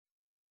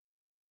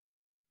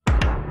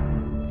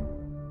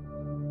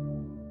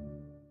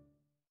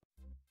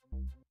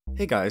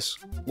Hey guys,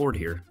 Lord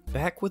here,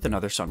 back with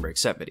another Sunbreak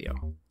set video.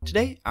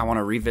 Today, I want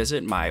to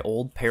revisit my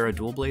old Para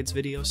Dual Blades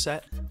video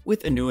set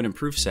with a new and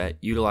improved set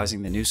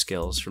utilizing the new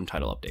skills from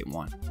Title Update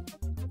 1.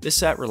 This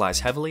set relies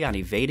heavily on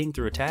evading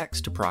through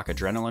attacks to proc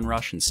Adrenaline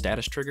Rush and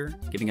Status Trigger,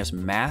 giving us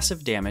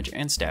massive damage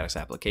and status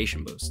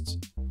application boosts.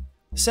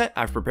 The set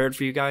I've prepared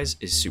for you guys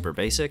is super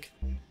basic.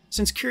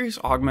 Since Curious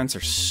Augments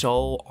are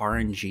so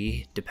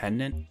RNG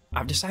dependent,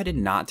 I've decided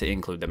not to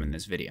include them in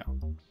this video.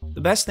 The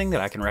best thing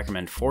that I can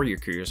recommend for your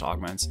Curious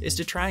Augments is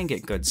to try and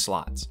get good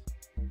slots.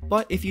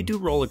 But if you do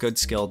roll a good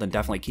skill, then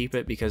definitely keep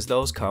it because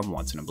those come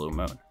once in a blue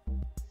moon.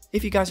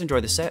 If you guys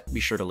enjoy the set, be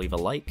sure to leave a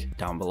like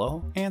down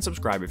below and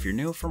subscribe if you're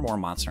new for more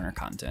Monster Hunter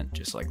content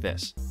just like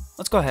this.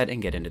 Let's go ahead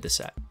and get into the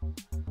set.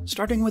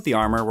 Starting with the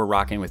armor, we're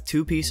rocking with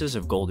 2 pieces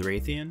of Gold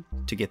Raytheon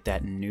to get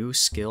that new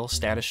skill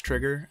status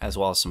trigger, as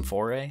well as some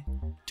Foray,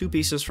 2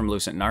 pieces from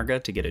Lucent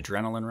Narga to get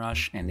Adrenaline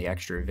Rush and the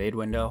extra evade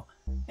window,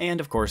 and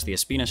of course the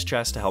Espina's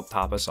chest to help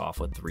top us off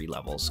with 3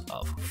 levels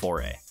of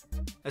Foray.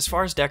 As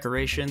far as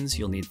decorations,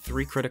 you'll need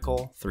 3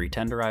 critical, 3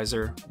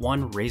 tenderizer,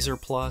 1 razor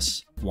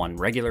plus, 1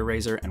 regular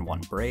razor, and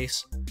 1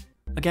 brace.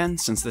 Again,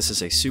 since this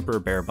is a super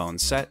bare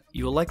bones set,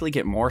 you will likely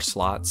get more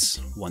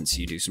slots once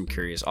you do some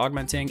curious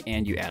augmenting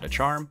and you add a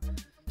charm.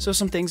 So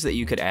some things that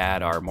you could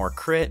add are more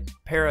crit,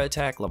 para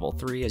attack level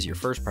 3 as your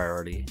first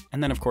priority,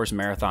 and then of course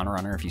marathon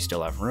runner if you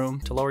still have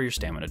room to lower your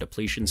stamina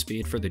depletion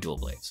speed for the dual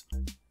blades.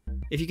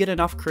 If you get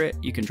enough crit,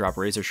 you can drop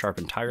razor sharp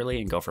entirely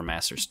and go for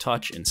master's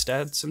touch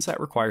instead, since that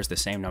requires the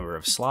same number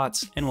of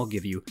slots and will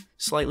give you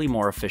slightly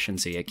more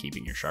efficiency at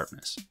keeping your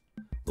sharpness.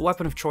 The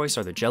weapon of choice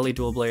are the jelly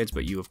dual blades,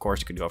 but you of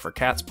course could go for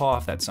cat's paw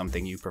if that's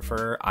something you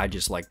prefer. I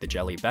just like the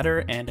jelly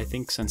better, and I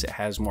think since it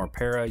has more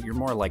para, you're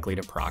more likely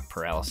to proc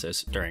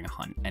paralysis during a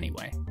hunt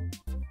anyway.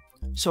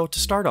 So to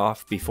start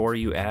off, before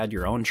you add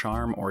your own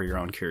charm or your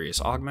own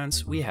curious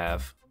augments, we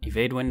have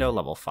evade window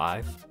level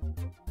 5,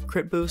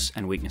 crit boost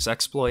and weakness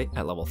exploit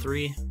at level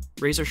 3,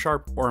 razor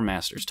sharp or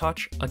master's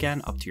touch,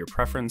 again up to your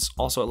preference,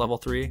 also at level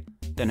 3,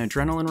 then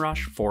adrenaline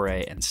rush,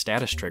 foray, and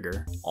status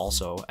trigger,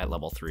 also at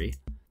level 3.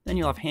 Then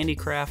you'll have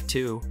Handicraft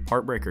 2,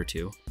 Heartbreaker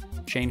 2,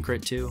 Chain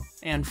Crit 2,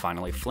 and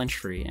finally Flinch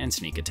Free and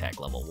Sneak Attack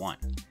level 1.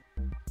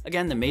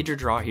 Again, the major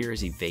draw here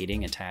is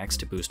evading attacks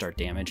to boost our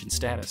damage and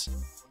status.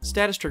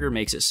 Status Trigger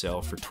makes it so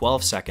for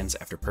 12 seconds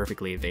after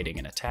perfectly evading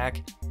an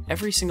attack,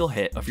 every single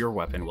hit of your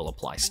weapon will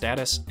apply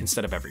status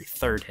instead of every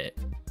 3rd hit.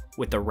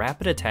 With the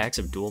rapid attacks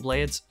of dual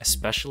blades,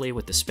 especially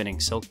with the spinning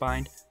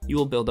Silkbind, you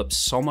will build up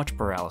so much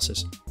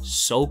paralysis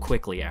so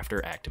quickly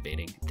after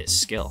activating this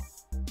skill.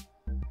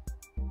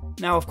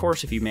 Now of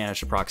course if you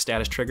manage to proc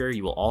Status Trigger,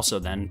 you will also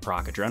then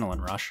proc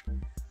Adrenaline Rush,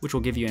 which will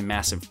give you a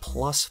massive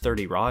plus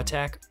 30 raw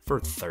attack for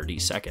 30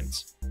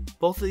 seconds.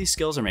 Both of these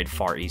skills are made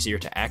far easier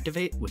to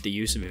activate with the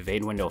use of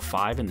Evade Window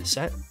 5 in the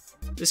set.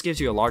 This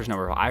gives you a large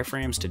number of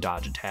iframes to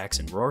dodge attacks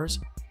and roars,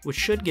 which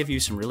should give you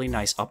some really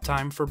nice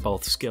uptime for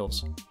both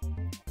skills.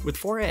 With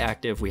Foray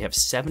active, we have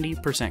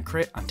 70%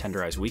 crit on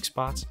tenderized weak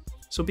spots,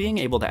 so being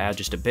able to add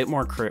just a bit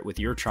more crit with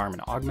your charm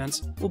and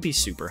augments will be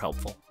super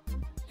helpful.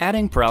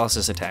 Adding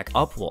paralysis attack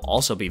up will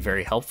also be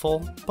very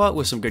helpful, but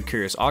with some good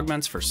curious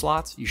augments for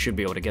slots, you should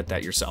be able to get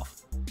that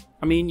yourself.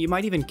 I mean, you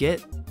might even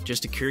get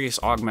just a curious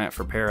augment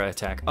for para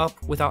attack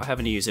up without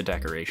having to use a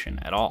decoration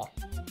at all.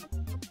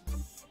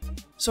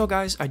 So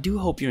guys, I do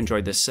hope you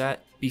enjoyed this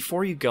set.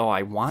 Before you go,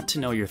 I want to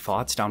know your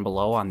thoughts down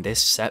below on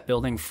this set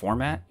building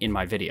format in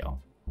my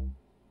video.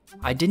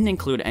 I didn't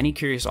include any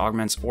curious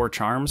augments or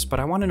charms, but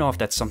I want to know if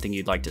that's something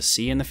you'd like to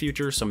see in the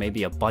future, so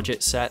maybe a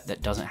budget set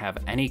that doesn't have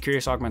any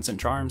curious augments and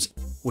charms,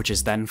 which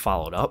is then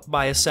followed up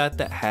by a set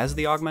that has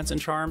the augments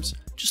and charms.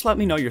 Just let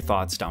me know your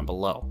thoughts down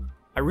below.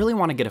 I really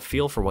want to get a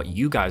feel for what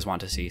you guys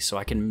want to see so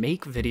I can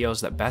make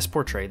videos that best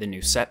portray the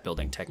new set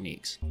building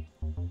techniques.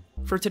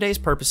 For today's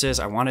purposes,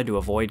 I wanted to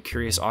avoid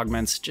curious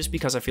augments just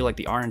because I feel like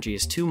the RNG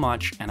is too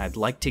much and I'd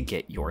like to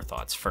get your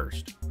thoughts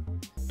first.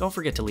 Don't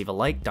forget to leave a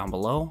like down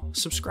below,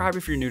 subscribe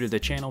if you're new to the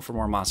channel for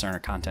more Monster Hunter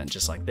content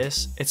just like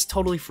this. It's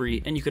totally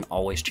free and you can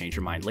always change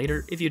your mind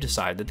later if you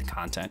decide that the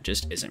content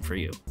just isn't for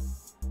you.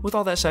 With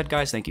all that said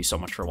guys, thank you so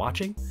much for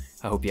watching,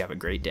 I hope you have a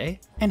great day,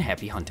 and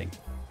happy hunting.